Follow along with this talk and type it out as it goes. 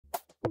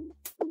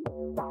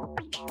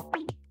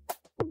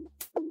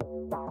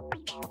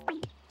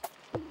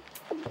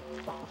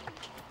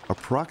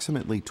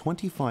Approximately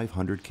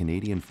 2,500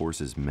 Canadian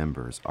Forces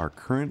members are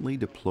currently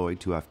deployed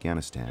to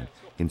Afghanistan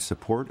in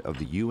support of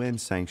the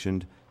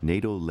UN-sanctioned,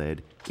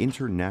 NATO-led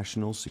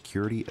International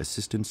Security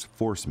Assistance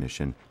Force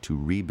mission to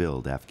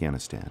rebuild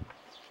Afghanistan.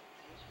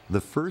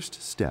 The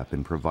first step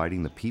in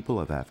providing the people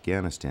of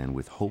Afghanistan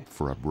with hope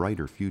for a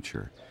brighter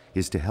future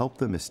is to help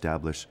them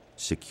establish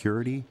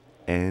security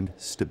and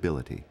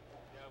stability.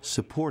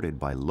 Supported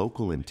by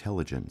local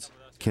intelligence,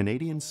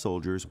 Canadian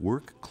soldiers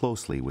work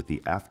closely with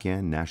the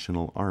Afghan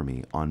National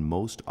Army on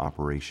most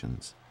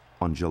operations.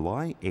 On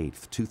July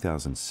 8,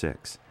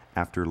 2006,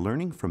 after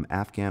learning from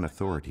Afghan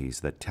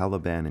authorities that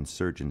Taliban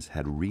insurgents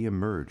had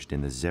re-emerged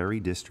in the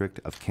Zari district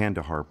of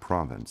Kandahar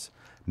province,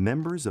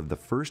 members of the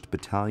 1st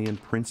Battalion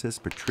Princess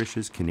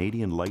Patricia's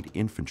Canadian Light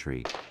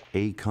Infantry,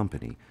 A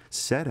Company,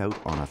 set out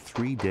on a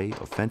 3-day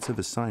offensive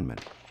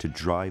assignment to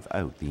drive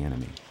out the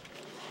enemy.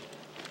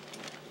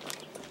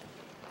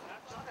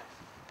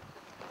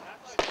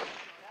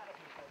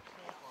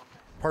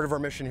 Part of our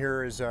mission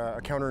here is a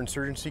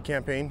counterinsurgency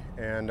campaign,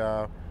 and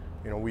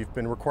we've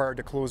been required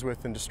to close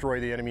with and destroy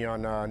the enemy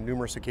on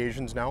numerous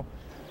occasions now.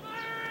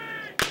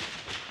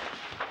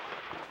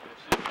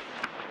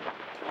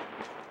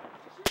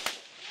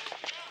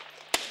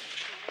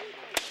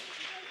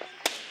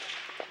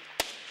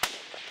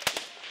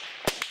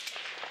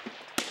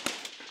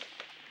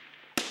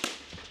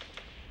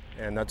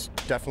 And that's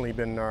definitely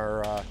been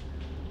our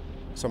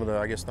some of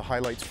the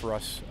highlights for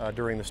us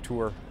during this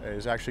tour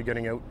is actually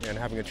getting out and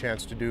having a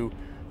chance to do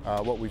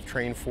what we've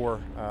trained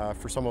for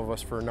some of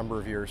us for a number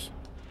of years.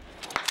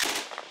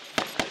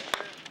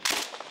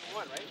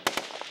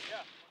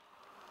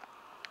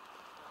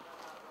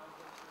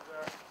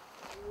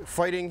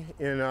 Fighting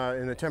in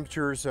the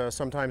temperatures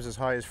sometimes as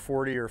high as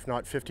 40 or if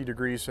not 50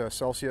 degrees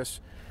Celsius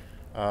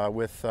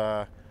with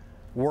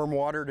warm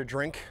water to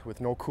drink,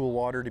 with no cool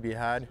water to be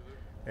had,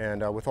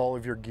 and with all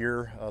of your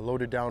gear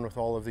loaded down with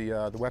all of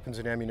the weapons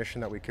and ammunition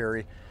that we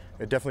carry,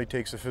 it definitely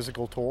takes a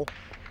physical toll.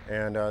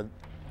 And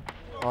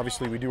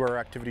obviously we do our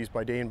activities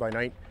by day and by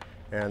night,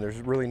 and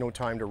there's really no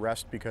time to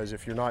rest, because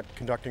if you're not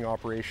conducting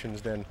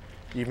operations, then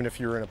even if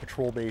you're in a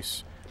patrol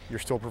base, you're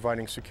still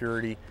providing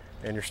security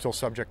and you're still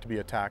subject to be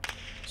attacked.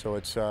 So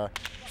it's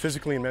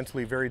physically and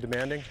mentally very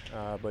demanding,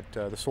 but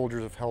the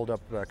soldiers have held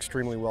up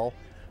extremely well.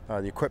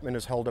 The equipment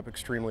has held up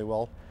extremely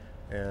well.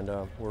 And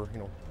we're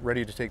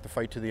ready to take the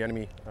fight to the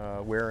enemy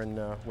where and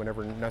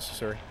whenever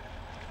necessary.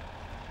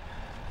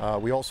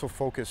 We also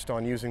focused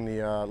on using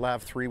the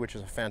LAV-3, which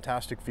is a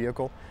fantastic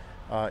vehicle,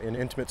 in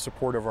intimate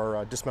support of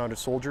our dismounted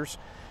soldiers,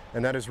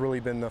 and that has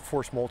really been the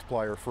force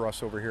multiplier for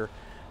us over here.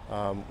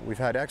 We've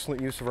had excellent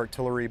use of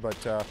artillery,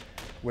 but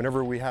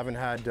whenever we haven't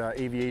had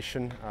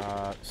aviation,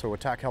 so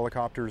attack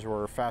helicopters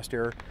or fast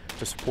air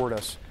to support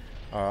us,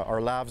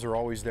 our LAVs are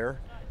always there,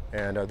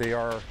 and they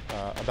are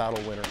a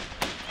battle winner.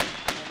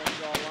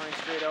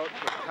 Straight out,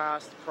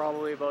 past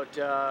probably about,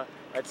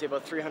 I'd say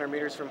about 300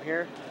 meters from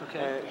here.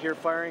 Okay. And here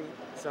firing,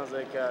 sounds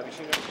like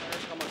machine gun fire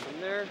coming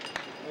from there.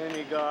 And then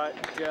you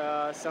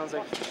got, sounds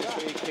like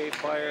just AK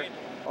fire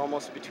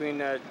almost between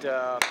that,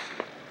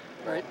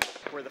 right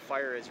where the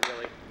fire is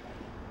really.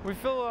 We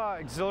feel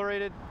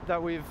exhilarated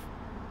that we've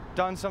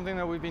done something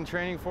that we've been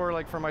training for,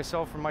 like for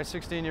myself, for my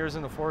 16 years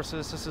in the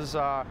forces. This is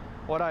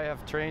what I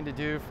have trained to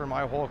do for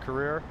my whole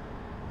career,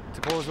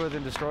 to close with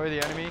and destroy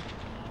the enemy.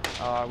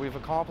 We've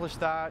accomplished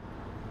that,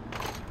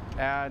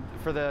 and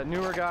for the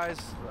newer guys,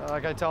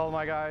 like I tell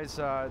my guys,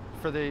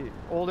 for the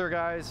older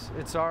guys,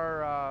 it's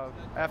our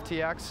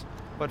FTX,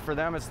 but for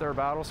them it's their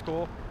battle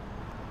school,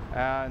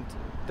 and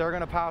they're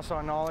going to pass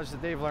on knowledge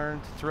that they've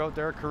learned throughout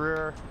their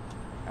career,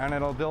 and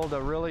it'll build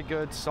a really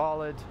good,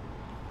 solid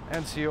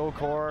NCO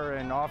corps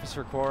and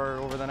officer corps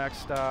over the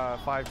next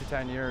 5 to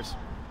 10 years.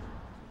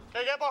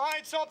 Hey, get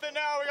behind something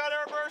now, we got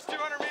airburst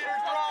 200 meters,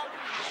 drop!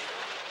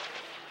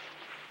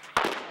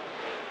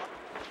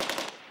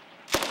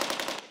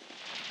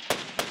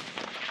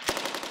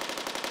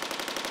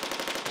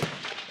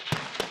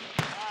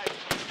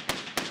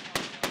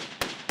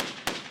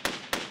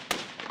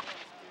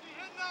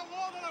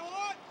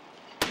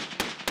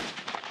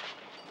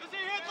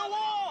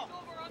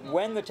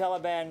 When the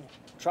Taliban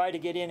try to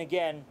get in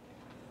again,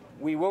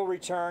 we will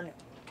return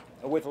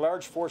with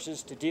large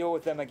forces to deal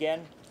with them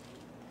again.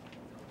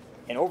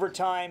 And over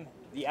time,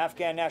 the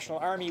Afghan National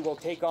Army will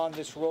take on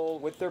this role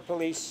with their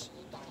police,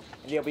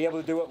 and they'll be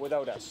able to do it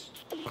without us.